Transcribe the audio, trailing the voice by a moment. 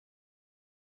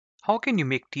How can you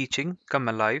make teaching come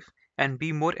alive and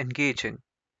be more engaging?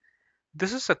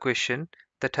 This is a question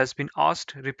that has been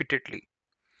asked repeatedly,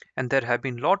 and there have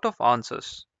been a lot of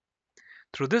answers.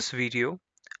 Through this video,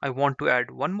 I want to add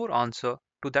one more answer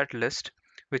to that list,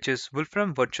 which is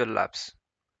Wolfram Virtual Labs.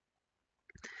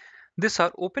 These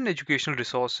are open educational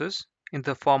resources in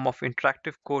the form of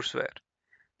interactive courseware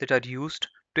that are used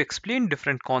to explain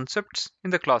different concepts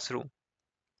in the classroom.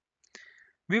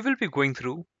 We will be going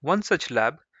through one such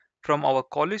lab from our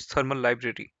CollegeThermal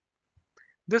library.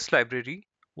 This library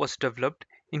was developed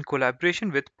in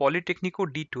collaboration with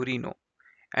Politecnico di Torino,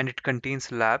 and it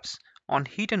contains labs on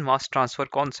heat and mass transfer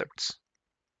concepts.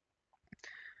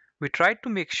 We tried to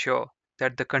make sure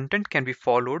that the content can be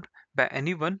followed by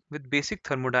anyone with basic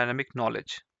thermodynamic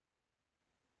knowledge.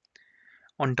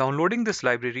 On downloading this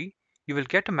library, you will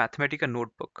get a Mathematica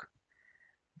notebook.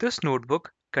 This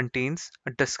notebook contains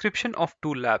a description of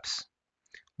two labs,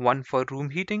 one for room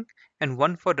heating and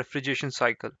one for refrigeration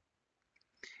cycle.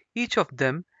 Each of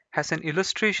them has an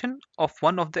illustration of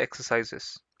one of the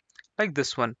exercises, like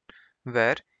this one,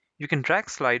 where you can drag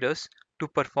sliders to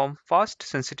perform fast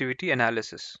sensitivity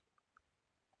analysis.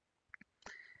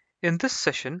 In this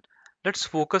session, let's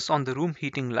focus on the room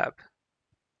heating lab.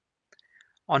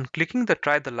 On clicking the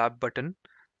Try the Lab button,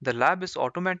 the lab is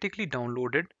automatically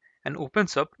downloaded and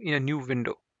opens up in a new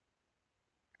window.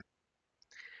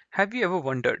 Have you ever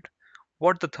wondered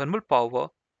what the thermal power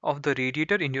of the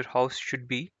radiator in your house should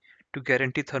be to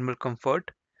guarantee thermal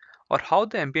comfort, or how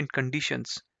the ambient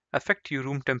conditions affect your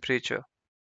room temperature?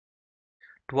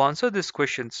 To answer these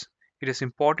questions, it is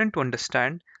important to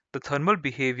understand the thermal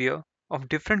behavior of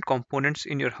different components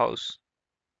in your house.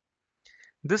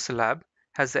 This lab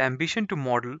has the ambition to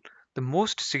model the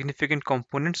most significant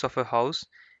components of a house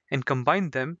and combine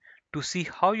them to see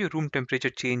how your room temperature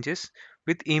changes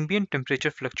with ambient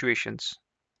temperature fluctuations.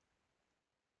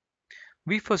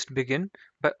 We first begin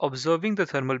by observing the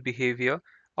thermal behavior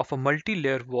of a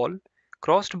multi-layer wall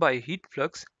crossed by a heat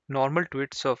flux normal to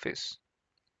its surface.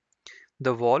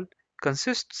 The wall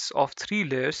consists of three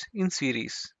layers in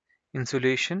series: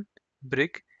 insulation,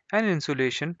 brick, and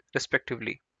insulation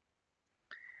respectively.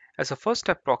 As a first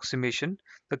approximation,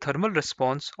 the thermal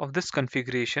response of this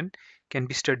configuration can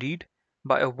be studied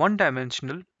by a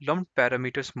one-dimensional lumped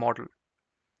parameters model,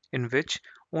 in which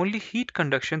only heat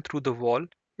conduction through the wall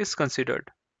is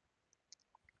considered.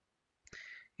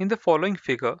 In the following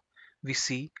figure, we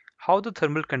see how the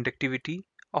thermal conductivity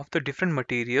of the different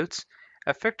materials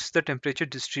affects the temperature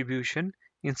distribution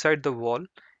inside the wall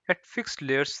at fixed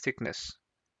layers thickness.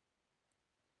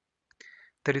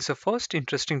 There is a first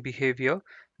interesting behavior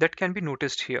that can be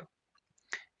noticed here.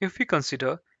 If we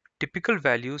consider typical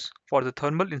values for the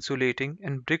thermal insulating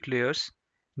and brick layers,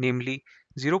 namely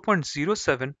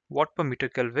 0.07 watt per meter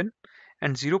Kelvin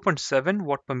and 0.7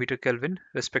 watt per meter Kelvin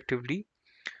respectively,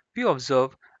 we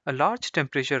observe a large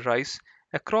temperature rise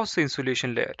across the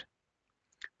insulation layer,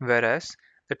 whereas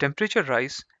the temperature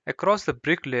rise across the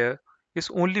brick layer is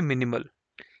only minimal,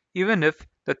 even if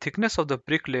the thickness of the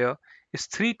brick layer is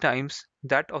 3 times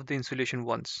that of the insulation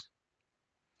ones.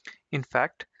 In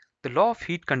fact, the law of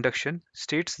heat conduction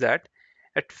states that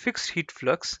at fixed heat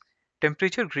flux,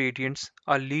 temperature gradients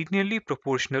are linearly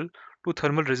proportional to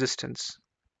thermal resistance,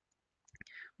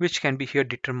 which can be here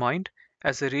determined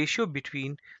as a ratio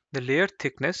between the layer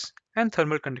thickness and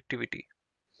thermal conductivity.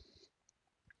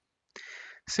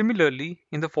 Similarly,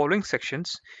 in the following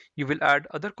sections, you will add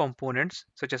other components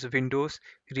such as windows,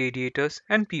 radiators,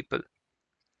 and people.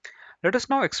 Let us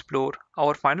now explore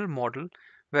our final model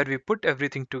where we put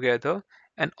everything together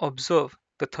and observe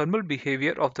the thermal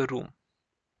behavior of the room.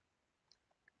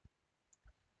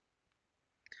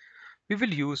 We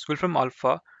will use Wolfram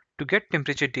Alpha to get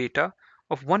temperature data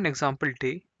of one example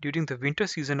day during the winter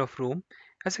season of room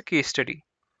as a case study,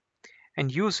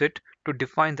 and use it to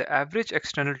define the average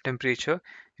external temperature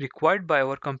required by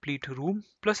our complete room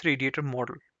plus radiator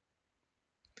model.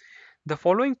 The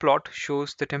following plot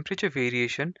shows the temperature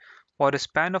variation for a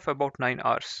span of about 9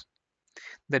 hours.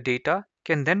 The data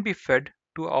can then be fed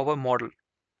to our model.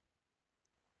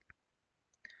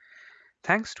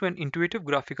 Thanks to an intuitive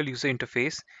graphical user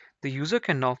interface, the user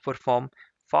can now perform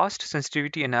fast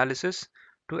sensitivity analysis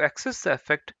to access the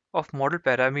effect of model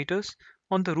parameters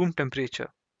on the room temperature.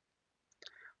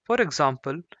 For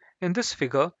example, in this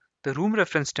figure, the room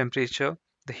reference temperature,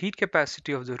 the heat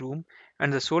capacity of the room,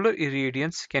 and the solar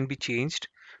irradiance can be changed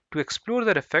to explore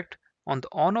their effect on the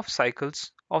on-off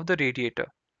cycles of the radiator.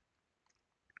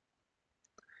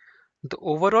 The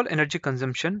overall energy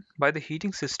consumption by the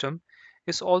heating system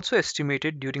is also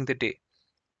estimated during the day.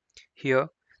 Here,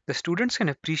 the students can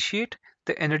appreciate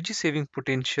the energy saving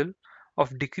potential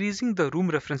of decreasing the room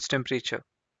reference temperature.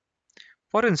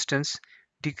 For instance,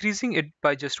 decreasing it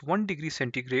by just 1 degree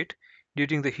centigrade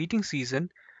during the heating season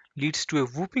leads to a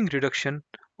whopping reduction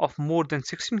of more than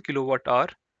 16 kilowatt hour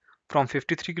from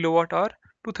 53 kilowatt hour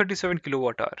to 37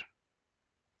 kilowatt hour.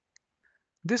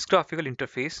 This graphical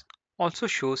interface also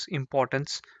shows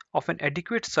importance of an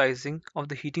adequate sizing of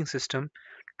the heating system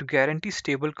to guarantee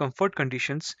stable comfort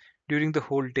conditions during the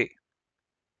whole day.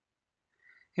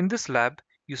 In this lab,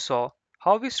 you saw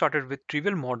how we started with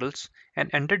trivial models and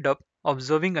ended up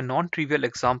observing a non-trivial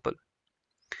example.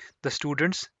 The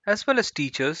students as well as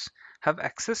teachers have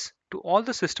access to all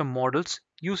the system models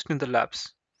used in the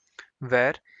labs,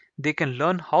 where they can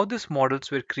learn how these models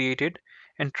were created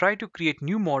and try to create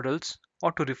new models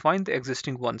or to refine the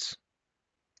existing ones.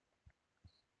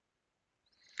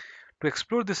 To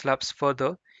explore these labs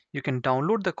further, you can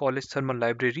download the CollegeThermal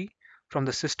library from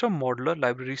the System Modeler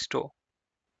Library Store.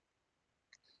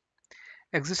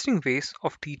 Existing ways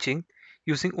of teaching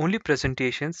using only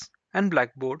presentations and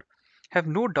Blackboard have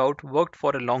no doubt worked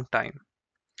for a long time.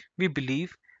 We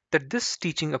believe that this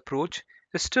teaching approach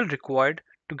is still required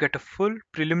to get a full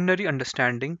preliminary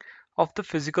understanding of the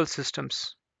physical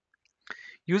systems.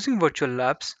 Using virtual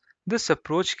labs, this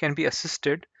approach can be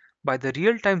assisted by the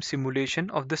real-time simulation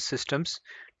of these systems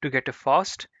to get a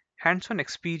fast, hands-on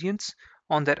experience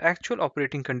on their actual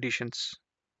operating conditions.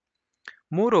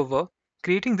 Moreover,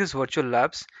 creating these virtual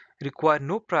labs require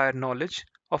no prior knowledge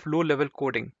of low-level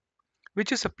coding,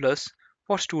 which is a plus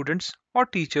for students or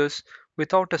teachers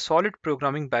without a solid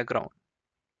programming background.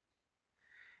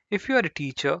 If you are a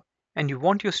teacher and you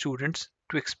want your students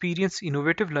to experience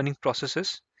innovative learning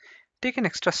processes, take an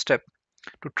extra step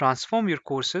to transform your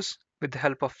courses with the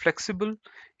help of flexible,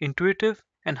 intuitive,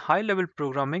 and high-level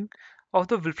programming of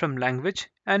the Wolfram language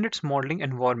and its modeling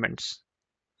environments.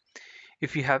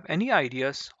 If you have any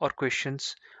ideas or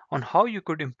questions on how you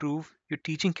could improve your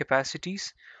teaching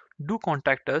capacities, do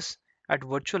contact us at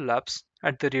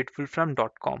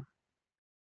virtuallabs@wolfram.com.